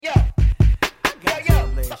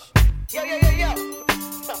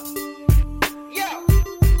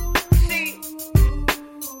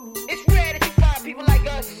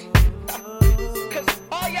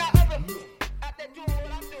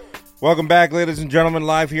Welcome back, ladies and gentlemen,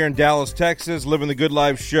 live here in Dallas, Texas, Living the Good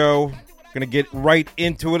Life show. Going to get right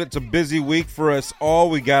into it. It's a busy week for us all.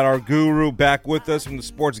 We got our guru back with us from the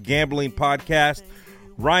Sports Gambling Podcast,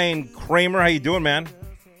 Ryan Kramer. How you doing, man?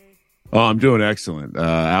 Oh, I'm doing excellent.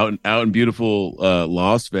 Out in beautiful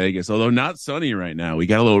Las Vegas, although not sunny right now. We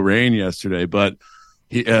got a little rain yesterday, but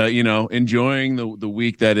enjoying the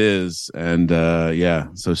week that is, and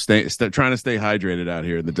so trying to stay hydrated out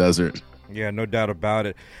here in the desert. Yeah, no doubt about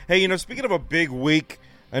it. Hey, speaking of a big week,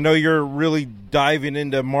 I know you're really diving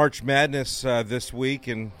into March Madness this week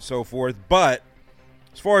and so forth, but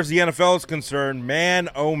as far as the NFL is concerned, man,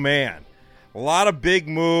 oh man, a lot of big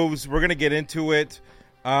moves. We're going to get into it.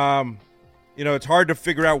 It's hard to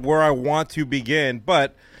figure out where I want to begin,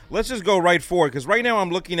 but let's just go right forward, because right now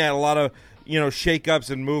I'm looking at a lot of, shakeups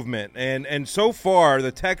and movement. And so far,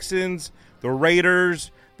 the Texans, the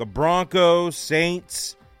Raiders, the Broncos,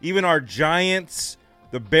 Saints, even our Giants,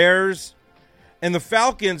 the Bears, and the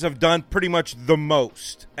Falcons have done pretty much the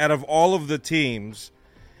most out of all of the teams.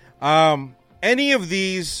 Any of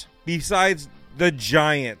these, besides the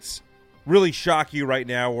Giants, really shock you right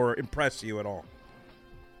now or impress you at all?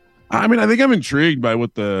 I mean, I think I'm intrigued by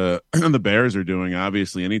what the Bears are doing.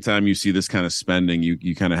 Obviously, anytime you see this kind of spending,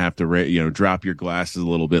 you kind of have to drop your glasses a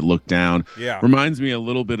little bit, look down. Yeah, reminds me a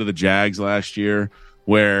little bit of the Jags last year,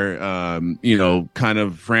 where kind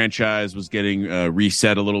of franchise was getting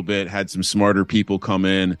reset a little bit, had some smarter people come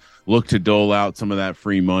in, look to dole out some of that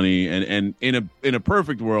free money, and in a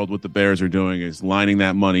perfect world, what the Bears are doing is lining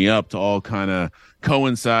that money up to all kind of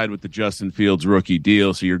coincide with the Justin Fields rookie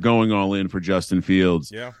deal. So you're going all in for Justin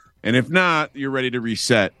Fields. Yeah. And if not, you're ready to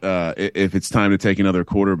reset if it's time to take another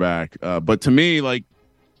quarterback. But to me, like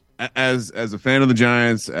as a fan of the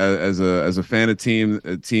Giants, as a fan of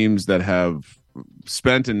teams that have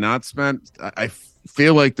spent and not spent, I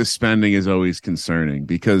feel like the spending is always concerning,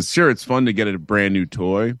 because sure, it's fun to get a brand new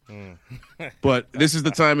toy, but this is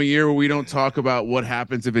the time of year where we don't talk about what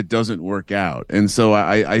happens if it doesn't work out. And so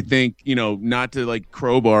I think, not to like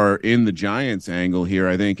crowbar in the Giants angle here,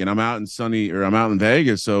 I think, and I'm out in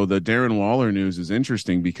Vegas. So the Darren Waller news is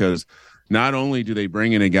interesting, because not only do they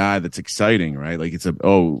bring in a guy that's exciting, right? Like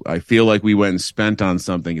I feel like we went and spent on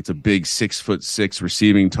something. It's a big 6'6"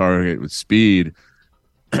 receiving target with speed.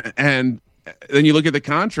 And then you look at the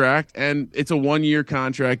contract, and it's a 1-year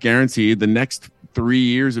contract guaranteed. The next 3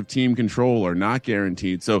 years of team control are not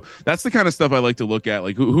guaranteed. So that's the kind of stuff I like to look at.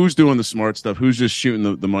 Like who's doing the smart stuff? Who's just shooting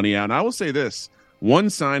the money out? And I will say this, one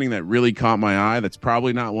signing that really caught my eye, that's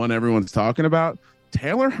probably not one everyone's talking about,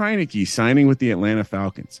 Taylor Heineke signing with the Atlanta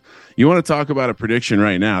Falcons. You want to talk about a prediction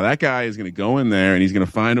right now? That guy is going to go in there and he's going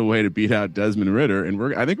to find a way to beat out Desmond Ridder.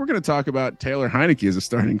 And I think we're going to talk about Taylor Heineke as a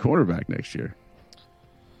starting quarterback next year.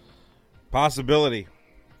 Possibility.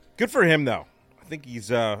 Good for him, though. I think he's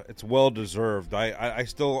it's well deserved. I'm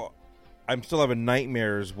still having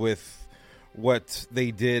nightmares with what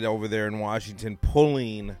they did over there in Washington,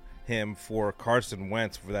 pulling him for Carson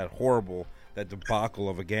Wentz for that debacle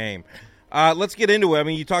of a game. Let's get into it. I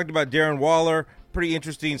mean, you talked about Darren Waller. Pretty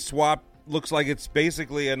interesting swap. Looks like it's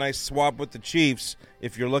basically a nice swap with the Chiefs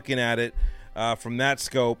if you're looking at it from that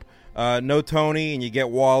scope. No Tony, and you get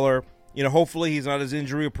Waller. Hopefully he's not as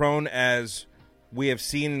injury-prone as we have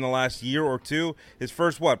seen in the last year or two. His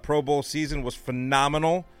first, Pro Bowl season was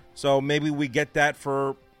phenomenal. So maybe we get that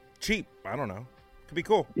for cheap. I don't know. Could be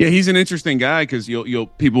cool. Yeah, he's an interesting guy, because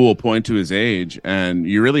people will point to his age, and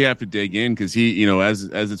you really have to dig in, because he, as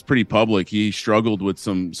it's pretty public, he struggled with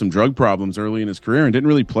some drug problems early in his career and didn't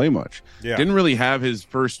really play much. Yeah. Didn't really have his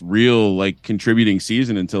first real contributing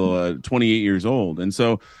season until 28 years old, and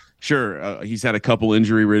so. Sure, he's had a couple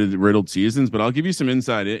injury-riddled seasons, but I'll give you some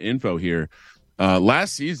inside info here.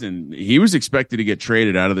 Last season, he was expected to get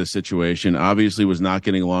traded out of this situation, obviously was not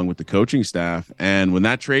getting along with the coaching staff, and when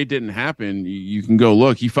that trade didn't happen, you can go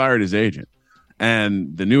look, he fired his agent.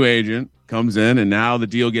 And the new agent comes in, and now the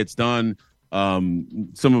deal gets done. A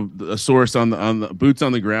source on the boots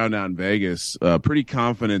on the ground out in Vegas, pretty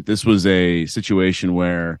confident this was a situation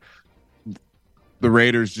where the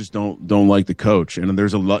Raiders just don't like the coach, and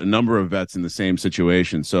there's a number of vets in the same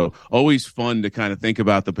situation. So always fun to kind of think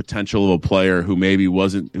about the potential of a player who maybe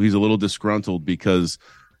he's a little disgruntled because,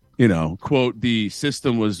 quote, the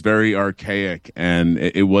system was very archaic and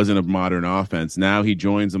it wasn't a modern offense. Now he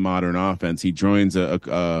joins a modern offense. He joins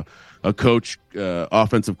a coach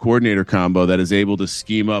offensive coordinator combo that is able to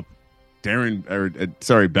scheme up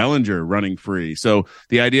Bellinger running free. So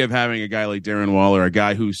the idea of having a guy like Darren Waller, a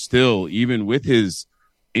guy who's still, even with his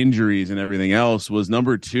injuries and everything else, was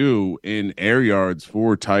number 2 in air yards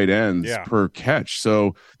for tight ends per catch.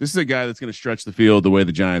 So this is a guy that's going to stretch the field the way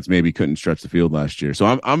the Giants maybe couldn't stretch the field last year.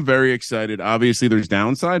 So I'm very excited. Obviously there's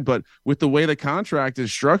downside, but with the way the contract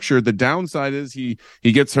is structured, the downside is he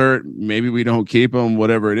gets hurt. Maybe we don't keep him,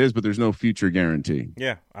 whatever it is, but there's no future guarantee.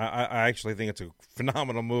 Yeah, I actually think it's a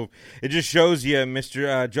phenomenal move. It just shows you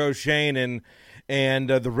Mr. Joe Shane and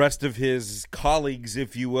the rest of his colleagues,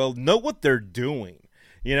 if you will, know what they're doing.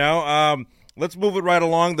 Let's move it right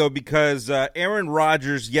along, though, because Aaron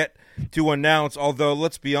Rodgers yet to announce, although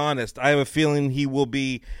let's be honest, I have a feeling he will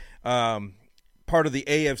be part of the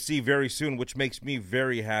AFC very soon, which makes me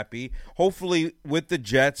very happy. Hopefully with the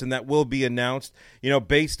Jets, and that will be announced,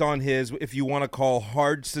 based on his, if you want to call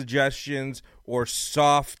hard suggestions or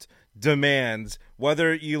soft demands,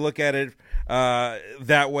 whether you look at it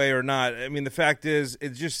that way or not. I mean, the fact is, it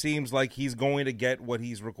just seems like he's going to get what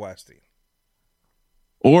he's requesting.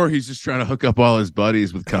 Or he's just trying to hook up all his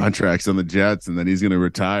buddies with contracts on the Jets, and then he's going to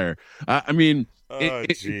retire.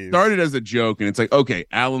 It started as a joke, and it's like, okay,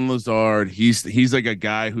 Alan Lazard, he's like a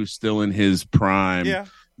guy who's still in his prime. Yeah.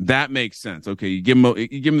 That makes sense. Okay, you give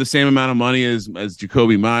him the same amount of money as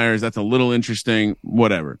Jacoby Myers. That's a little interesting,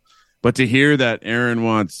 whatever. But to hear that Aaron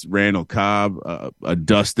wants Randall Cobb, a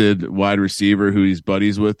dusted wide receiver who he's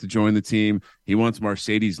buddies with, to join the team. He wants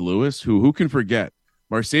Mercedes Lewis, who can forget?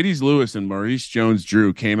 Mercedes Lewis and Maurice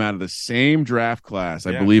Jones-Drew came out of the same draft class,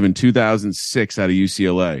 I believe, in 2006 out of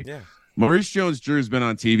UCLA. Yeah. Maurice Jones-Drew has been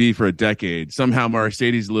on TV for a decade. Somehow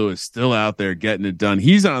Mercedes Lewis still out there getting it done.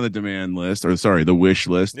 He's on the demand list, the wish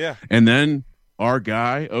list. Yeah. And then our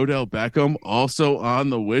guy, Odell Beckham, also on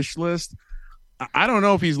the wish list. I don't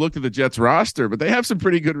know if he's looked at the Jets roster, but they have some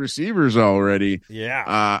pretty good receivers already.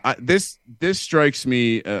 Yeah. This strikes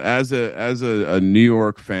me as a New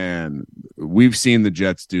York fan. We've seen the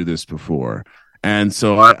Jets do this before. And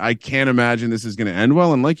so I can't imagine this is going to end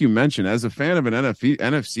well. And like you mentioned, as a fan of an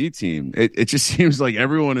NFC team, it just seems like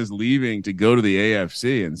everyone is leaving to go to the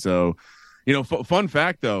AFC. And so, fun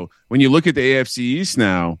fact, though, when you look at the AFC East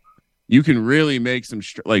now, you can really make some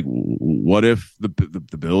what if the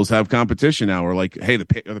Bills have competition now? Or like, hey,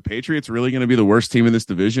 are the Patriots really going to be the worst team in this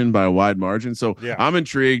division by a wide margin? So I'm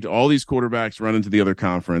intrigued. All these quarterbacks run into the other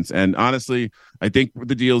conference. And honestly, I think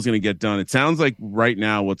the deal is going to get done. It sounds like right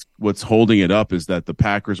now what's holding it up is that the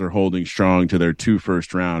Packers are holding strong to their 2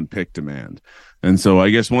 first-round pick demand. And so I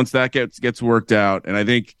guess once that gets worked out, and I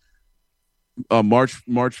think March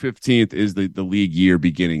 15th is the league year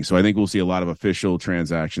beginning. So I think we'll see a lot of official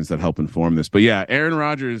transactions that help inform this. But yeah, Aaron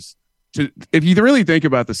Rodgers, if you really think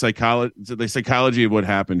about the psychology of what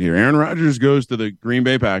happened here, Aaron Rodgers goes to the Green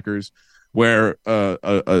Bay Packers, where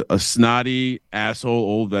a snotty asshole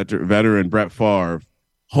old veteran Brett Favre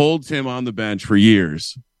holds him on the bench for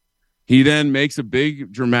years. He then makes a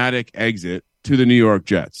big dramatic exit to the New York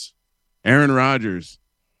Jets. Aaron Rodgers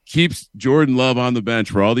keeps Jordan Love on the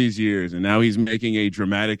bench for all these years, and now he's making a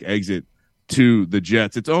dramatic exit to the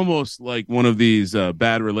Jets. It's almost like one of these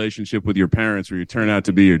bad relationship with your parents where you turn out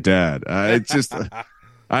to be your dad. It's just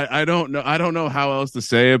I don't know. I don't know how else to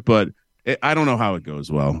say it, but I don't know how it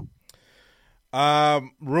goes well.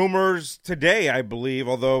 Rumors today, I believe,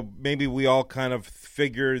 although maybe we all kind of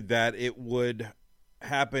figured that it would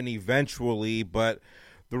happen eventually, but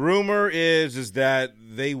the rumor is that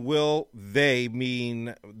they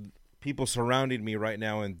mean people surrounding me right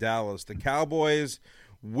now in Dallas. The Cowboys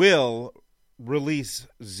will release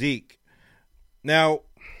Zeke. Now,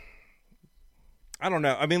 I don't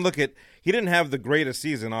know. I mean, he didn't have the greatest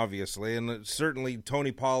season, obviously, and certainly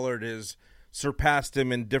Tony Pollard has surpassed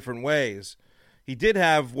him in different ways. He did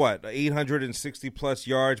have, 860-plus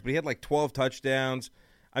yards, but he had 12 touchdowns.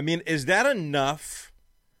 I mean, is that enough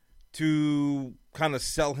to kind of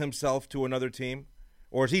sell himself to another team?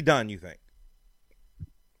 Or is he done, you think?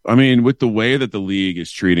 I mean, with the way that the league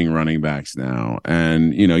is treating running backs now,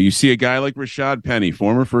 and, you see a guy like Rashad Penny,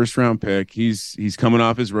 former first-round pick, he's coming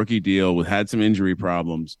off his rookie deal, had some injury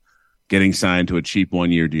problems, getting signed to a cheap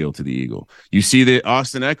one-year deal to the Eagle. You see that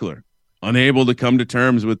Austin Eckler, unable to come to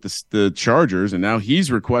terms with the Chargers, and now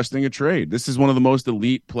he's requesting a trade. This is one of the most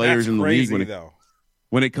elite players in the league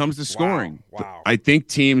when it comes to scoring. Wow. I think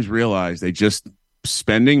teams realize they just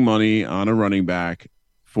spending money on a running back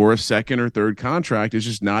for a second or third contract is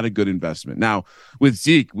just not a good investment. Now, with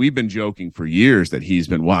Zeke, we've been joking for years that he's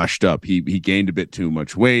been washed up. He gained a bit too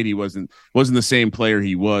much weight. He wasn't the same player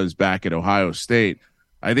he was back at Ohio State.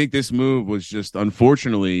 I think this move was just,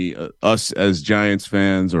 unfortunately, us as Giants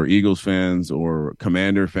fans or Eagles fans or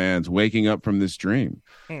Commander fans waking up from this dream.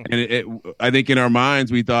 And I think in our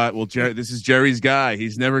minds we thought, well, this is Jerry's guy.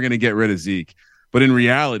 He's never going to get rid of Zeke. But in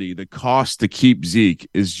reality, the cost to keep Zeke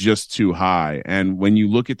is just too high. And when you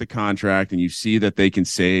look at the contract and you see that they can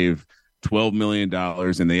save $12 million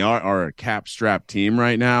and they are a cap-strapped team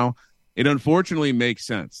right now, it unfortunately makes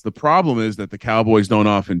sense. The problem is that the Cowboys don't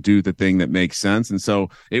often do the thing that makes sense. And so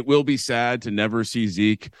it will be sad to never see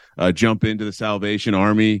Zeke jump into the Salvation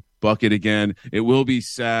Army bucket again. It will be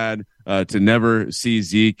sad to never see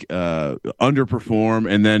Zeke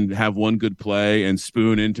underperform and then have one good play and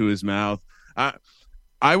spoon into his mouth.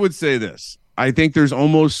 I would say this. I think there's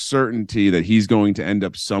almost certainty that he's going to end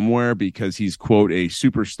up somewhere because he's, quote, a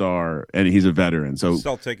superstar and he's a veteran. So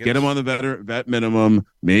get him on the vet minimum.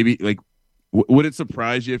 Maybe, like, would it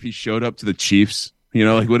surprise you if he showed up to the Chiefs? You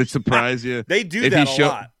know, like, would it surprise you? They do that a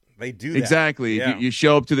lot. They do that. Exactly. Yeah. You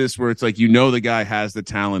show up to this where it's like, the guy has the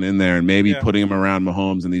talent in there, and maybe putting him around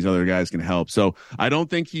Mahomes and these other guys can help. So I don't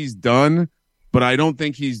think he's done, but I don't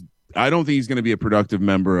think he's going to be a productive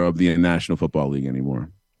member of the National Football League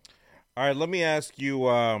anymore. All right, let me ask you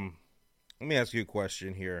a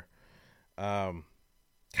question here.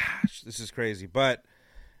 Gosh, this is crazy. But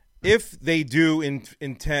if they do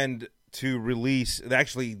intend to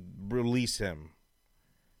actually release him,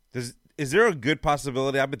 is there a good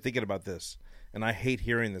possibility? I've been thinking about this, and I hate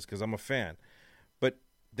hearing this because I'm a fan. But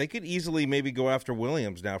they could easily maybe go after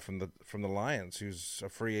Williams now from the Lions, who's a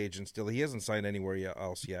free agent still. He hasn't signed anywhere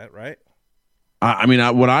else yet, right?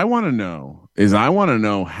 What I want to know is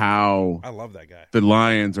how I love that guy. The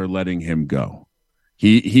Lions are letting him go.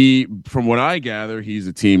 He from what I gather, he's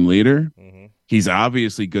a team leader. Mm-hmm. He's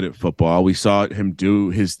obviously good at football. We saw him do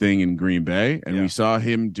his thing in Green Bay, and we saw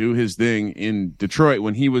him do his thing in Detroit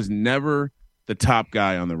when he was never the top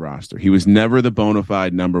guy on the roster. He was never the bona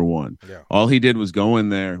fide number one. Yeah. All he did was go in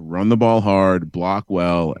there, run the ball hard, block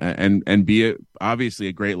well, and be obviously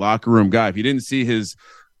a great locker room guy. If you didn't see his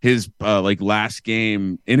last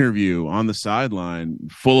game interview on the sideline,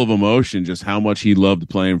 full of emotion, just how much he loved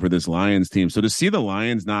playing for this Lions team. So to see the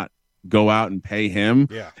Lions not go out and pay him,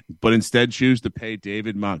 but instead choose to pay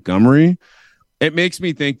David Montgomery, it makes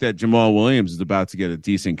me think that Jamal Williams is about to get a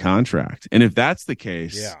decent contract. And if that's the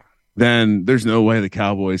case, then there's no way the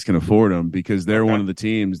Cowboys can afford him because they're one of the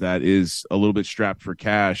teams that is a little bit strapped for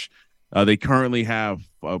cash. They currently have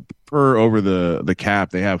per over the cap,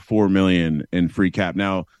 they have $4 million in free cap.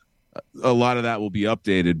 Now, a lot of that will be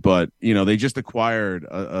updated, but they just acquired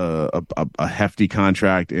a hefty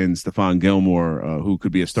contract in Stephon Gilmore, who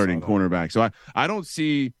could be a starting cornerback. So I don't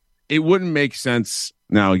see it wouldn't make sense.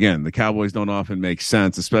 Now, again, the Cowboys don't often make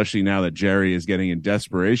sense, especially now that Jerry is getting in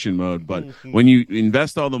desperation mode. But when you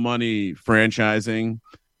invest all the money franchising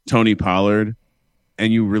Tony Pollard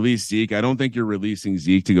and you release Zeke, I don't think you're releasing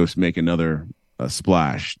Zeke to go make another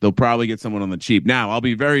splash. They'll probably get someone on the cheap. Now, I'll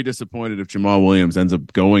be very disappointed if Jamal Williams ends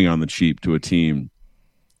up going on the cheap to a team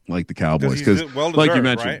like the Cowboys because, like you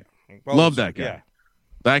mentioned, right? Love that guy. Yeah.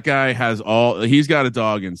 That guy he's got a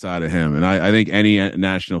dog inside of him, and I think any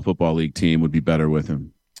National Football League team would be better with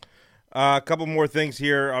him. A couple more things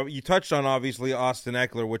here. You touched on, obviously, Austin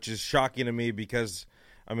Eckler, which is shocking to me because,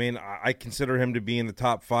 I consider him to be in the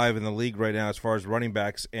top 5 in the league right now as far as running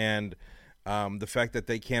backs, and the fact that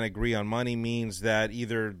they can't agree on money means that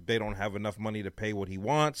either they don't have enough money to pay what he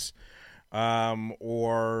wants,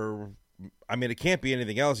 or it can't be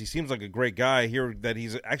anything else. He seems like a great guy. I hear that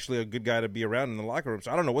he's actually a good guy to be around in the locker room.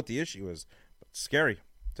 So I don't know what the issue is. But it's scary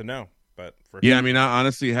to know. But I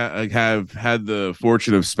honestly have had the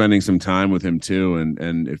fortune of spending some time with him too.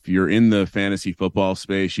 And if you're in the fantasy football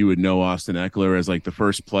space, you would know Austin Eckler as like the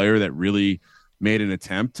first player that really made an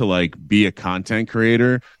attempt to be a content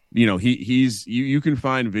creator. You can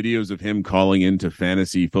find videos of him calling into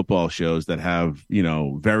fantasy football shows that have,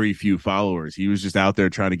 very few followers. He was just out there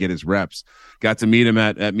trying to get his reps. Got to meet him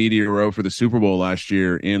at Media Row for the Super Bowl last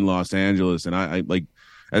year in Los Angeles. And I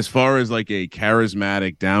as far as a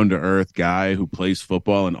charismatic, down to earth guy who plays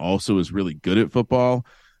football and also is really good at football,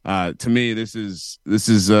 to me, it's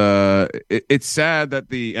sad that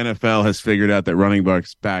the NFL has figured out that running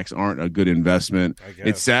backs aren't a good investment.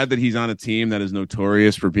 It's sad that he's on a team that is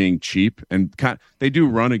notorious for being cheap, and they do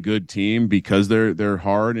run a good team because they're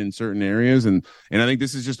hard in certain areas, and I think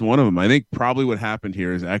this is just one of them. I think probably what happened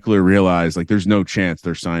here is Eckler realized there's no chance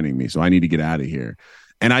they're signing me, so I need to get out of here.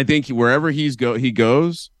 And I think wherever he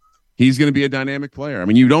goes, he's going to be a dynamic player.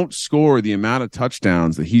 You don't score the amount of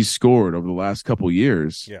touchdowns that he's scored over the last couple of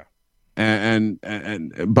years. Yeah. And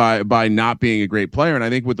by not being a great player. And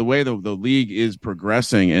I think with the way the league is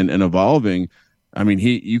progressing and evolving,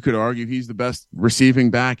 you could argue he's the best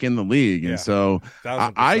receiving back in the league. And so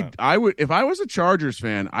I would, if I was a Chargers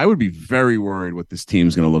fan, I would be very worried what this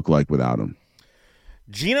team's going to look like without him.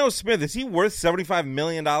 Geno Smith, is he worth $75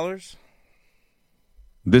 million?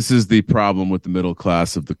 This is the problem with the middle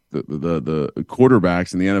class of the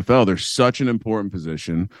quarterbacks in the NFL. They're such an important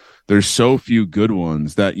position. There's so few good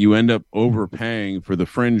ones that you end up overpaying for the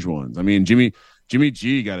fringe ones. I mean, Jimmy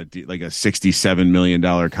G got a $67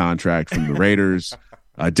 million contract from the Raiders.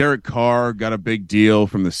 Derek Carr got a big deal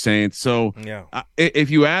from the Saints. So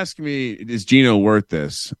if you ask me, is Geno worth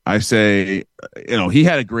this? I say, he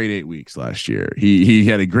had a great 8 weeks last year. He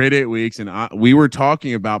had a great 8 weeks, and we were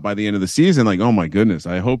talking about by the end of the season, like, oh my goodness,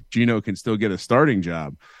 I hope Geno can still get a starting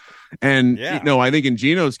job. And I think in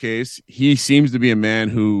Geno's case, he seems to be a man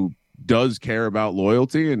who does care about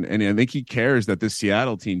loyalty, and I think he cares that this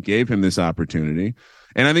Seattle team gave him this opportunity.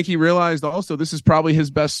 And I think he realized also this is probably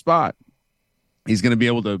his best spot. He's going to be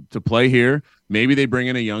able to play here. Maybe they bring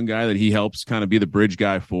in a young guy that he helps kind of be the bridge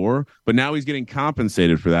guy for, but now he's getting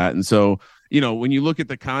compensated for that. And so, when you look at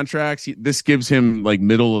the contracts, this gives him like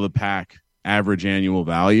middle of the pack average annual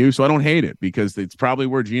value. So I don't hate it because it's probably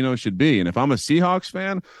where Geno should be. And if I'm a Seahawks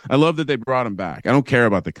fan, I love that they brought him back. I don't care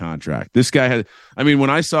about the contract. This guy when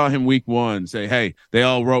I saw him week 1 say, hey, they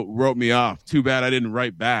all wrote me off. Too bad I didn't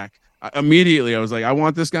write back. Immediately I was like, I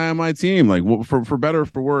want this guy on my team, like for better or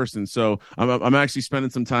for worse. And so I'm actually spending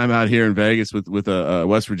some time out here in Vegas with a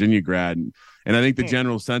West Virginia grad. And I think the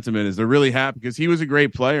general sentiment is they're really happy because he was a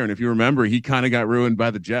great player. And if you remember, he kind of got ruined by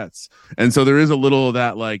the Jets. And so there is a little of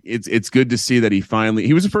that, like it's good to see that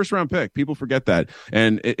he was a first round pick. People forget that.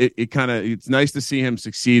 And it's nice to see him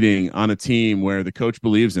succeeding on a team where the coach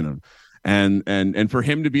believes in him. And for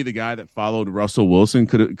him to be the guy that followed Russell Wilson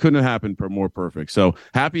couldn't have happened more perfect. So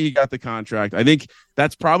happy he got the contract. I think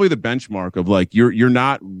that's probably the benchmark of like you're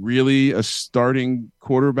not really a starting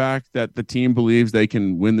quarterback that the team believes they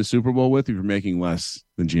can win the Super Bowl with if you're making less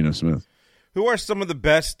than Geno Smith. Who are some of the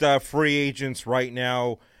best free agents right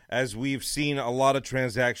now, as we've seen a lot of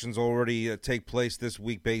transactions already take place this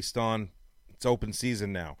week based on it's open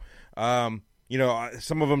season now?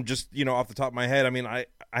 Some of them just, off the top of my head. I mean, I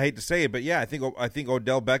hate to say it, but I think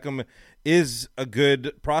Odell Beckham is a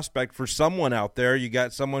good prospect for someone out there. You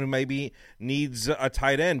got someone who maybe needs a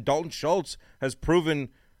tight end. Dalton Schultz has proven,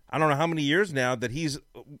 I don't know how many years now, that he's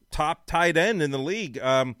top tight end in the league.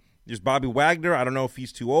 There's Bobby Wagner. I don't know if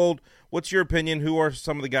he's too old. What's your opinion? Who are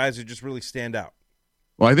some of the guys who just really stand out?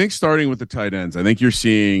 Well, I think starting with the tight ends, I think you're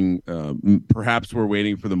seeing perhaps we're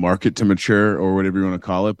waiting for the market to mature or whatever you want to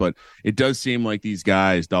call it. But it does seem like these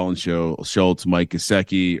guys, Dalton Schultz, Mike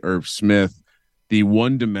Gesicki, Irv Smith, the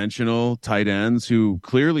one-dimensional tight ends who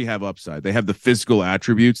clearly have upside. They have the physical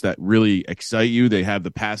attributes that really excite you. They have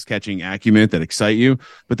the pass-catching acumen that excite you,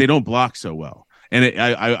 but they don't block so well. And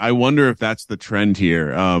I wonder if that's the trend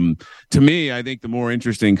here. To me, I think the more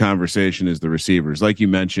interesting conversation is the receivers. Like you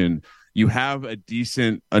mentioned, you have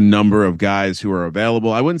a number of guys who are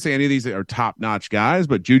available. I wouldn't say any of these are top-notch guys,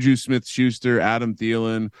 but Juju Smith-Schuster, Adam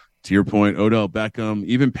Thielen, to your point, Odell Beckham,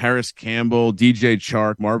 even Paris Campbell, DJ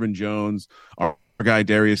Chark, Marvin Jones, our guy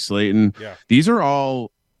Darius Slayton. Yeah. These are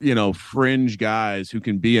all, fringe guys who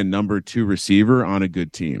can be a number 2 receiver on a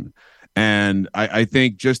good team. And I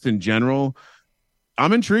think just in general,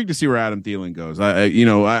 I'm intrigued to see where Adam Thielen goes.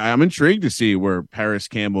 I'm intrigued to see where Paris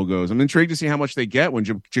Campbell goes. I'm intrigued to see how much they get when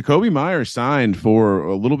Jacoby Myers signed for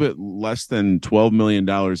a little bit less than $12 million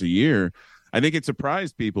a year. I think it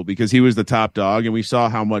surprised people because he was the top dog, and we saw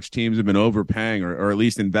how much teams have been overpaying or at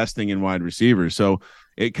least investing in wide receivers. So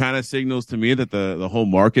it kind of signals to me that the whole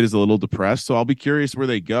market is a little depressed. So I'll be curious where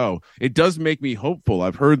they go. It does make me hopeful.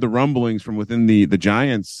 I've heard the rumblings from within the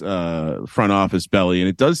Giants front office belly, and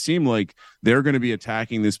it does seem like they're going to be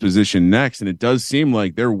attacking this position next. And it does seem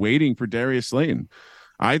like they're waiting for Darius Slayton.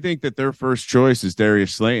 I think that their first choice is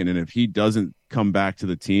Darius Slayton. And if he doesn't come back to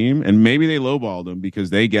the team, and maybe they lowballed him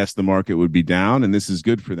because they guessed the market would be down and this is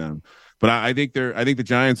good for them. But I think the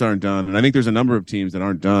Giants aren't done, and I think there's a number of teams that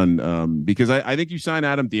aren't done because I think you sign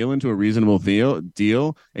Adam Thielen to a reasonable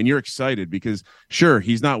deal, and you're excited because sure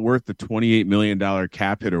he's not worth the $28 million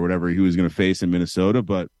cap hit or whatever he was going to face in Minnesota,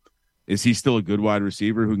 but is he still a good wide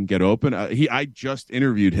receiver who can get open? I just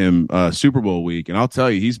interviewed him Super Bowl week, and I'll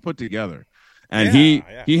tell you he's put together. And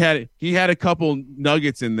he had a couple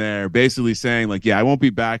nuggets in there basically saying like, I won't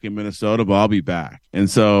be back in Minnesota, but I'll be back. And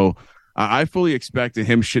so I fully expected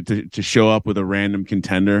him to show up with a random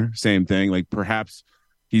contender. Same thing. Like perhaps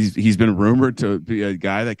he's been rumored to be a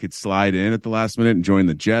guy that could slide in at the last minute and join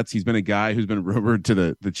the Jets. He's been a guy who's been rumored to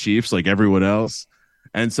the Chiefs like everyone else.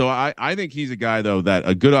 And so I think he's a guy, though, that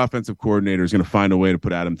a good offensive coordinator is going to find a way to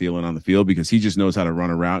put Adam Thielen on the field because he just knows how to run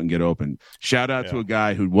a route and get open. Shout out to a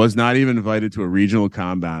guy who was not even invited to a regional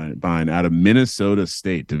combine out of Minnesota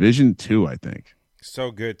State, Division II, I think.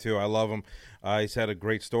 So good, too. I love him. He's had a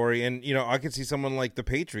great story. And, I could see someone like the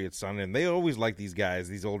Patriots signing him. They always like these guys,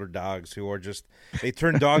 these older dogs who are just – they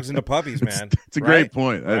turn dogs into puppies, man. It's a great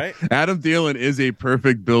point. Right? Adam Thielen is a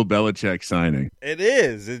perfect Bill Belichick signing. It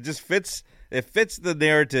is. It just fits – it fits the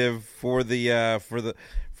narrative for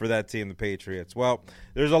for that team, the Patriots. Well,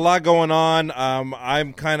 there's a lot going on.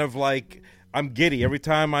 I'm kind of like – I'm giddy. Every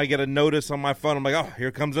time I get a notice on my phone, I'm like, oh,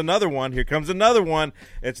 here comes another one. Here comes another one.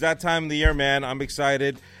 It's that time of the year, man. I'm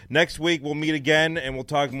excited. Next week, we'll meet again, and we'll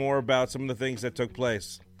talk more about some of the things that took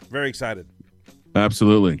place. Very excited.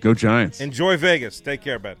 Absolutely. Go Giants. Enjoy Vegas. Take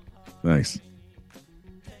care, Ben. Thanks.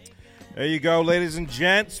 There you go, ladies and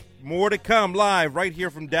gents. More to come live right here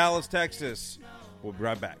from Dallas, Texas. We'll be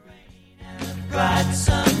right back. Bright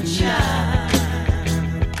sunshine.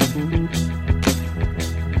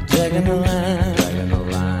 Dragging